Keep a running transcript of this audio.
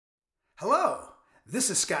Hello,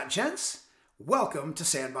 this is Scott Jentz. Welcome to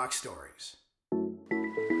Sandbox Stories.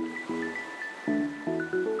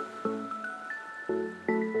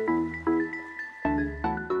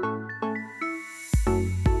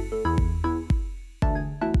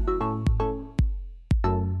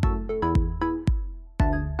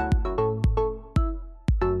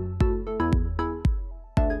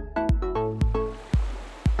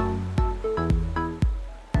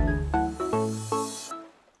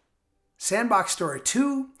 Sandbox Story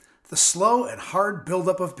 2, The Slow and Hard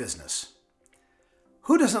Buildup of Business.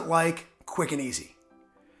 Who doesn't like quick and easy?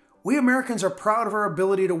 We Americans are proud of our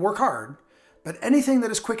ability to work hard, but anything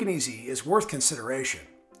that is quick and easy is worth consideration.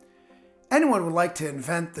 Anyone would like to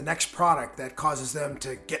invent the next product that causes them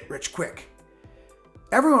to get rich quick.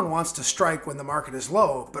 Everyone wants to strike when the market is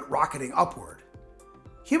low, but rocketing upward.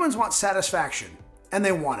 Humans want satisfaction, and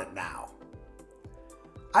they want it now.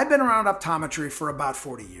 I've been around optometry for about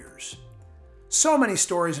 40 years. So many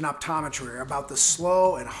stories in optometry are about the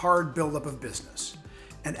slow and hard buildup of business,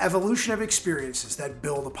 an evolution of experiences that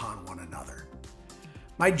build upon one another.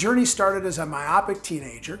 My journey started as a myopic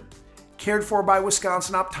teenager, cared for by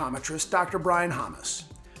Wisconsin optometrist Dr. Brian Hamas,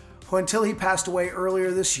 who until he passed away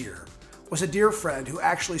earlier this year, was a dear friend who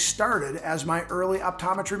actually started as my early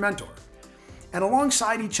optometry mentor. And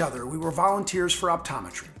alongside each other, we were volunteers for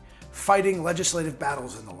optometry, fighting legislative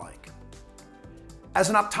battles and the like. As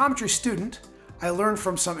an optometry student, I learned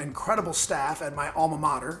from some incredible staff at my alma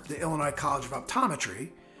mater, the Illinois College of Optometry,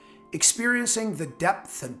 experiencing the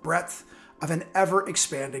depth and breadth of an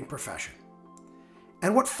ever-expanding profession.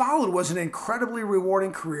 And what followed was an incredibly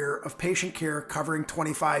rewarding career of patient care covering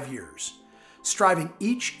 25 years, striving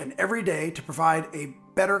each and every day to provide a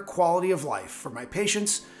better quality of life for my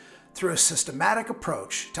patients through a systematic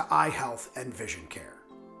approach to eye health and vision care.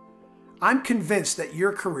 I'm convinced that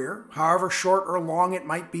your career, however short or long it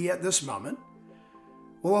might be at this moment,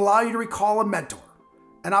 will allow you to recall a mentor,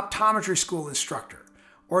 an optometry school instructor,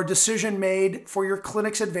 or a decision made for your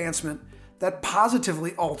clinic's advancement that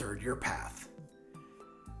positively altered your path.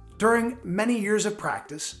 During many years of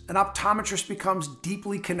practice, an optometrist becomes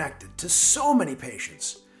deeply connected to so many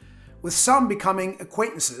patients, with some becoming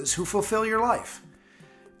acquaintances who fulfill your life.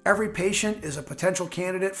 Every patient is a potential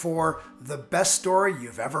candidate for the best story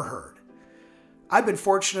you've ever heard. I've been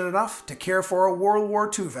fortunate enough to care for a World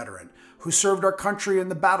War II veteran who served our country in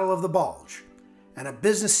the Battle of the Bulge, and a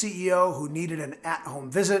business CEO who needed an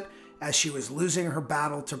at-home visit as she was losing her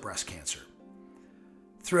battle to breast cancer.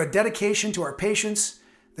 Through a dedication to our patients,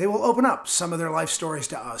 they will open up some of their life stories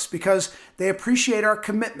to us because they appreciate our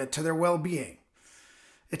commitment to their well-being.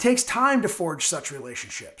 It takes time to forge such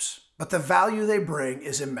relationships, but the value they bring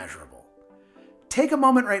is immeasurable. Take a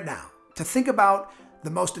moment right now to think about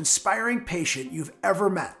the most inspiring patient you've ever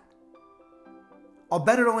met. I'll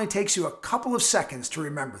bet it only takes you a couple of seconds to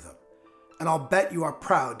remember them, and I'll bet you are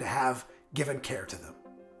proud to have given care to them.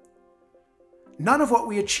 None of what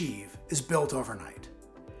we achieve is built overnight.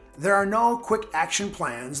 There are no quick action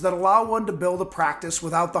plans that allow one to build a practice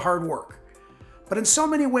without the hard work. But in so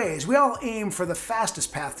many ways, we all aim for the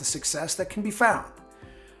fastest path to success that can be found.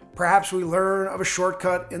 Perhaps we learn of a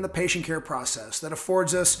shortcut in the patient care process that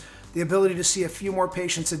affords us the ability to see a few more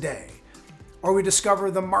patients a day. Or we discover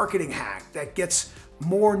the marketing hack that gets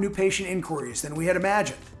more new patient inquiries than we had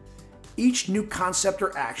imagined. Each new concept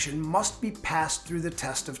or action must be passed through the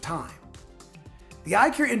test of time. The eye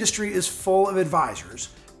care industry is full of advisors,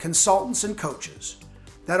 consultants, and coaches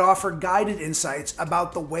that offer guided insights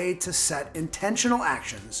about the way to set intentional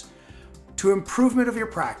actions to improvement of your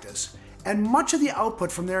practice, and much of the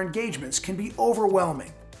output from their engagements can be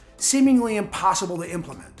overwhelming, seemingly impossible to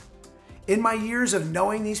implement. In my years of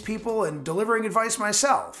knowing these people and delivering advice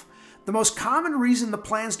myself, the most common reason the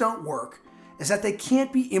plans don't work is that they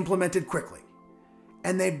can't be implemented quickly,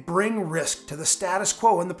 and they bring risk to the status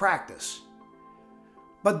quo in the practice.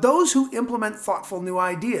 But those who implement thoughtful new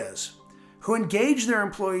ideas, who engage their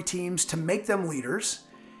employee teams to make them leaders,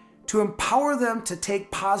 to empower them to take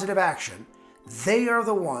positive action, they are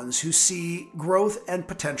the ones who see growth and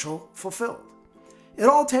potential fulfilled. It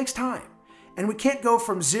all takes time, and we can't go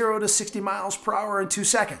from 0 to 60 miles per hour in 2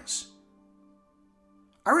 seconds.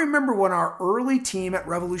 I remember when our early team at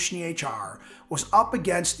Revolution EHR was up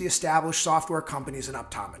against the established software companies in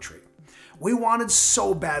optometry. We wanted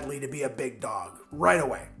so badly to be a big dog right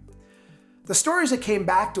away. The stories that came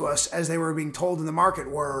back to us as they were being told in the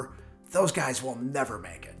market were, "Those guys will never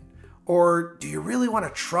make it," or "Do you really want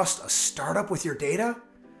to trust a startup with your data?"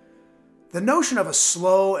 The notion of a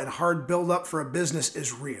slow and hard build-up for a business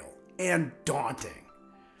is real and daunting.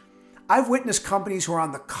 I've witnessed companies who are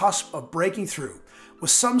on the cusp of breaking through with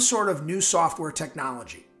some sort of new software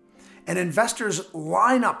technology, and investors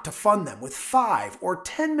line up to fund them with $5 or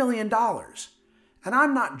 $10 million. And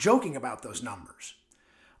I'm not joking about those numbers.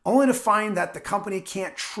 Only to find that the company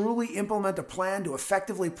can't truly implement a plan to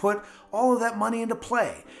effectively put all of that money into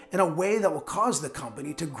play in a way that will cause the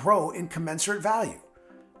company to grow in commensurate value,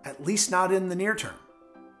 at least not in the near term.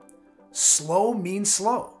 Slow means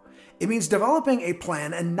slow. It means developing a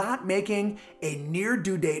plan and not making a near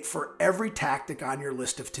due date for every tactic on your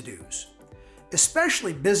list of to-dos.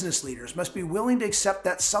 Especially business leaders must be willing to accept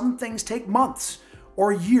that some things take months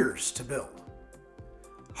or years to build.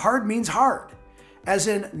 Hard means hard, as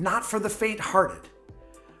in not for the faint-hearted.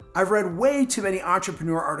 I've read way too many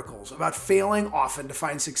entrepreneur articles about failing often to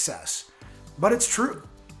find success, but it's true.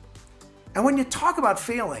 And when you talk about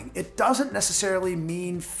failing, it doesn't necessarily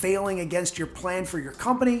mean failing against your plan for your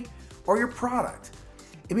company or your product.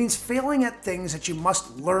 It means failing at things that you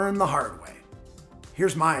must learn the hard way.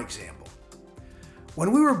 Here's my example.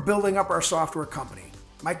 When we were building up our software company,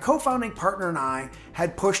 my co-founding partner and I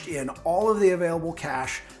had pushed in all of the available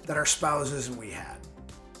cash that our spouses and we had.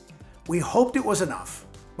 We hoped it was enough,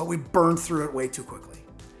 but we burned through it way too quickly.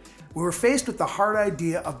 We were faced with the hard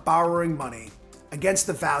idea of borrowing money against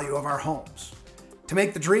the value of our homes. To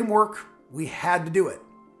make the dream work, we had to do it.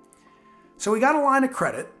 So we got a line of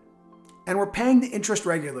credit, and we're paying the interest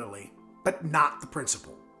regularly, but not the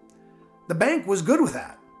principal. The bank was good with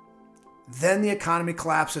that. Then the economy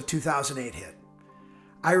collapse of 2008 hit.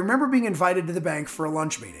 I remember being invited to the bank for a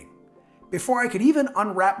lunch meeting. Before I could even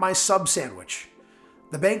unwrap my sub sandwich,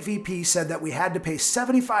 the bank VP said that we had to pay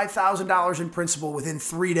 $75,000 in principal within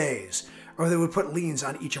 3 days, or they would put liens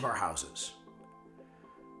on each of our houses.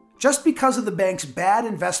 Just because of the bank's bad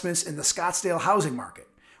investments in the Scottsdale housing market,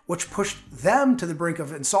 which pushed them to the brink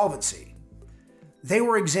of insolvency, they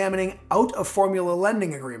were examining out-of-formula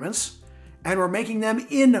lending agreements and were making them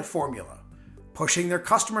in formula, pushing their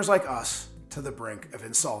customers like us to the brink of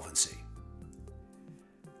insolvency.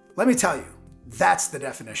 Let me tell you, that's the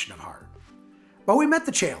definition of hard. But we met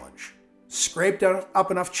the challenge, scraped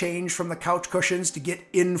up enough change from the couch cushions to get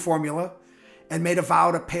in formula, and made a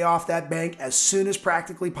vow to pay off that bank as soon as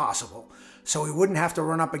practically possible so we wouldn't have to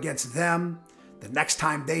run up against them the next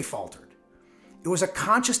time they faltered. It was a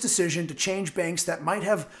conscious decision to change banks that might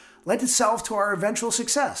have lent itself to our eventual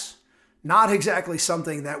success, not exactly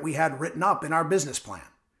something that we had written up in our business plan.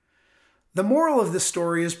 The moral of this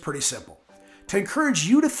story is pretty simple: to encourage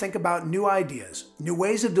you to think about new ideas, new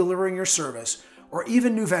ways of delivering your service, or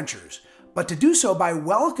even new ventures, but to do so by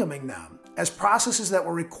welcoming them as processes that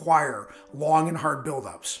will require long and hard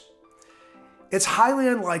buildups. It's highly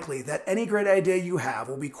unlikely that any great idea you have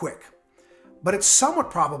will be quick, but it's somewhat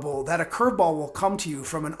probable that a curveball will come to you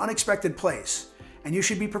from an unexpected place, and you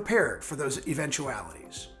should be prepared for those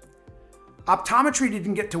eventualities. Optometry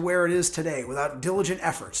didn't get to where it is today without diligent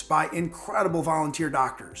efforts by incredible volunteer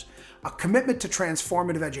doctors, a commitment to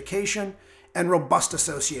transformative education, and robust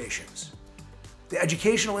associations. The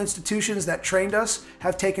educational institutions that trained us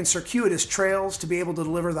have taken circuitous trails to be able to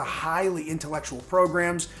deliver the highly intellectual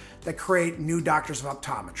programs that create new doctors of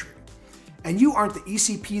optometry. And you aren't the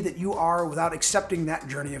ECP that you are without accepting that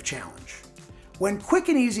journey of challenge. When quick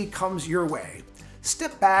and easy comes your way,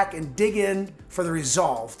 step back and dig in for the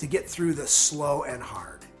resolve to get through the slow and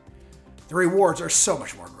hard. The rewards are so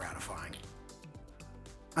much more gratifying.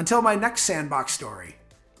 Until my next sandbox story,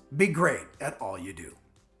 be great at all you do.